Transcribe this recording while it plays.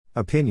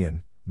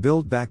Opinion: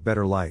 Build Back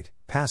Better Light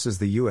passes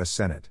the U.S.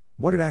 Senate.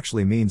 What it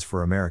actually means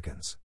for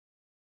Americans.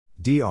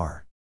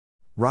 Dr.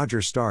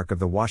 Roger Stark of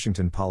the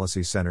Washington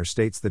Policy Center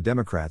states the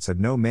Democrats had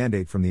no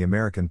mandate from the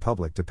American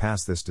public to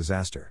pass this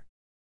disaster.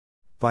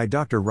 By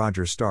Dr.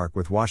 Roger Stark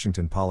with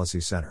Washington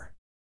Policy Center.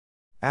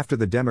 After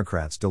the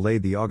Democrats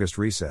delayed the August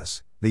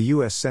recess, the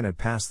U.S. Senate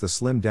passed the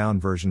slimmed-down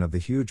version of the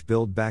huge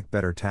Build Back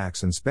Better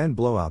tax and spend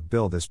blowout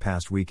bill this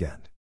past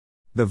weekend.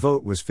 The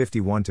vote was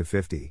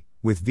 51-50,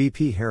 with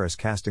VP Harris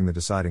casting the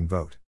deciding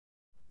vote.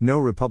 No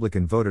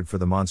Republican voted for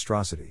the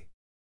monstrosity.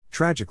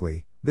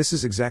 Tragically, this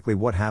is exactly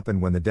what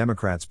happened when the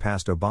Democrats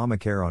passed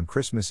Obamacare on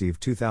Christmas Eve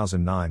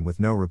 2009 with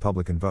no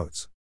Republican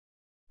votes.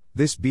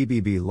 This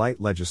BBB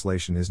light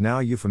legislation is now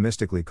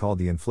euphemistically called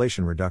the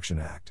Inflation Reduction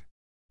Act.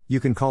 You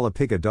can call a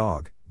pig a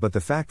dog, but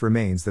the fact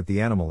remains that the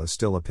animal is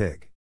still a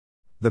pig.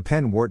 The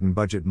Penn-Wharton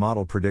budget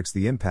model predicts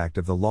the impact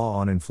of the law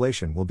on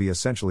inflation will be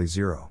essentially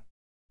zero.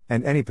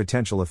 And any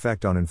potential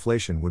effect on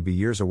inflation would be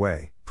years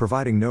away,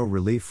 providing no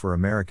relief for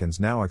Americans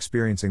now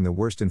experiencing the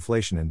worst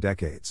inflation in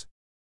decades.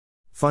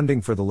 Funding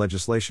for the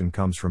legislation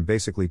comes from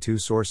basically two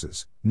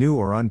sources: new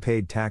or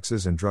unpaid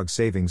taxes and drug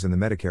savings in the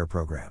Medicare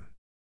program.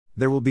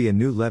 There will be a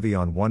new levy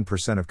on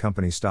 1% of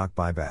company stock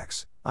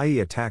buybacks, i.e.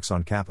 a tax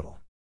on capital.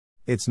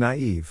 It's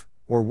naive,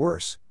 or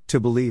worse, to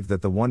believe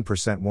that the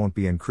 1% won't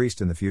be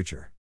increased in the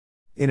future.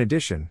 In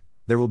addition,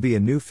 there will be a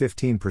new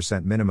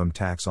 15% minimum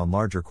tax on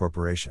larger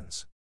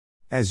corporations.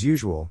 As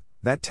usual,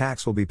 that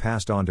tax will be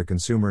passed on to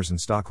consumers and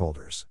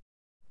stockholders.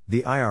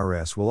 The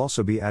IRS will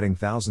also be adding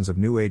thousands of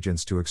new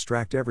agents to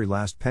extract every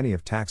last penny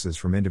of taxes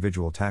from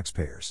individual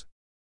taxpayers.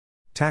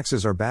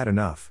 Taxes are bad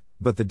enough,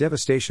 but the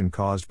devastation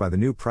caused by the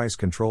new price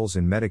controls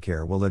in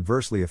Medicare will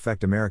adversely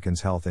affect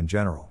Americans' health in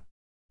general.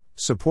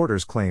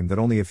 Supporters claim that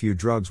only a few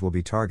drugs will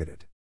be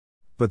targeted.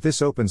 But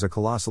this opens a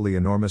colossally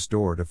enormous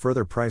door to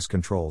further price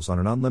controls on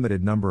an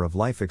unlimited number of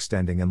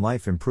life-extending and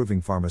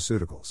life-improving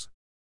pharmaceuticals.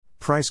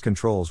 Price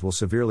controls will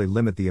severely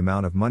limit the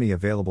amount of money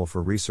available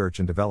for research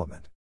and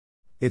development.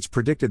 It's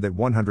predicted that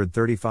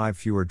 135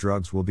 fewer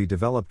drugs will be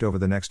developed over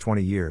the next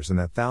 20 years and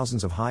that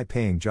thousands of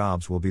high-paying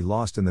jobs will be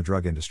lost in the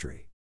drug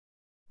industry.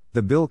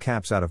 The bill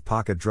caps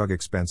out-of-pocket drug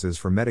expenses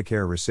for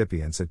Medicare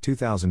recipients at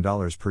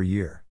 $2,000 per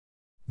year.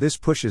 This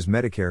pushes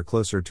Medicare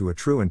closer to a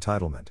true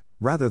entitlement,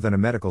 rather than a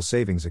medical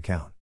savings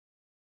account.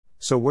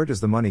 So where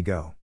does the money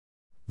go?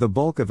 The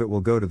bulk of it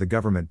will go to the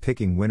government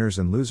picking winners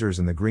and losers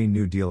in the Green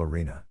New Deal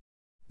arena.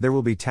 There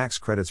will be tax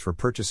credits for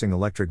purchasing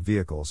electric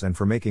vehicles and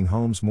for making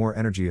homes more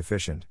energy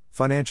efficient,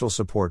 financial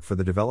support for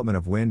the development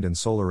of wind and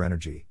solar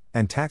energy,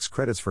 and tax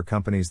credits for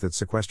companies that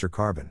sequester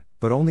carbon,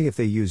 but only if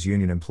they use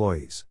union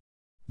employees.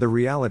 The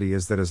reality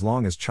is that as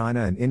long as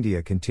China and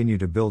India continue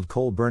to build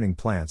coal-burning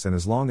plants and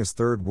as long as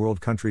third-world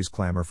countries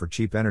clamor for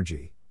cheap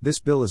energy, this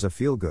bill is a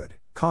feel-good,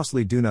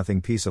 costly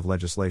do-nothing piece of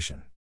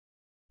legislation.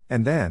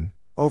 And then,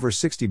 over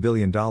 $60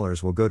 billion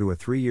will go to a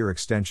 3-year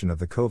extension of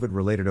the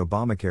COVID-related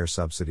Obamacare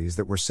subsidies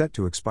that were set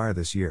to expire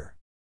this year.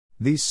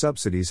 These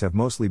subsidies have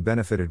mostly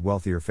benefited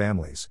wealthier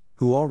families,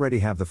 who already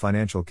have the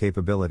financial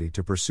capability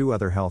to pursue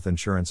other health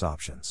insurance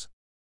options.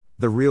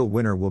 The real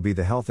winner will be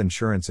the health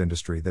insurance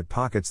industry that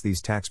pockets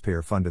these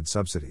taxpayer-funded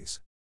subsidies.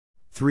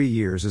 3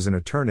 years is an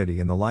eternity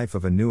in the life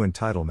of a new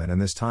entitlement,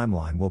 and this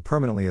timeline will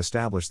permanently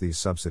establish these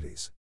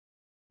subsidies.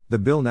 The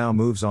bill now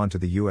moves on to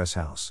the U.S.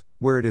 House,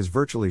 where it is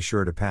virtually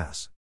sure to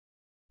pass.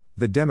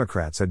 The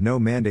Democrats had no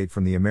mandate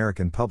from the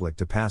American public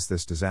to pass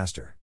this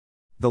disaster.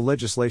 The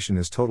legislation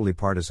is totally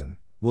partisan,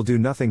 will do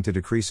nothing to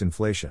decrease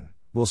inflation,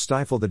 will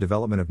stifle the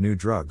development of new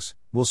drugs,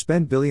 will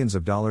spend billions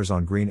of dollars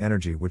on green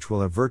energy which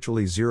will have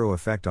virtually zero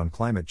effect on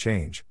climate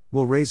change,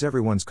 will raise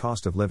everyone's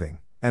cost of living,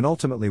 and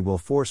ultimately will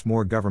force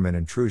more government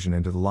intrusion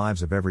into the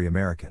lives of every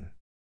American.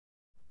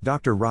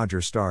 Dr.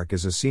 Roger Stark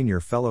is a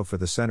senior fellow for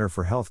the Center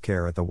for Health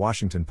Care at the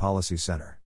Washington Policy Center.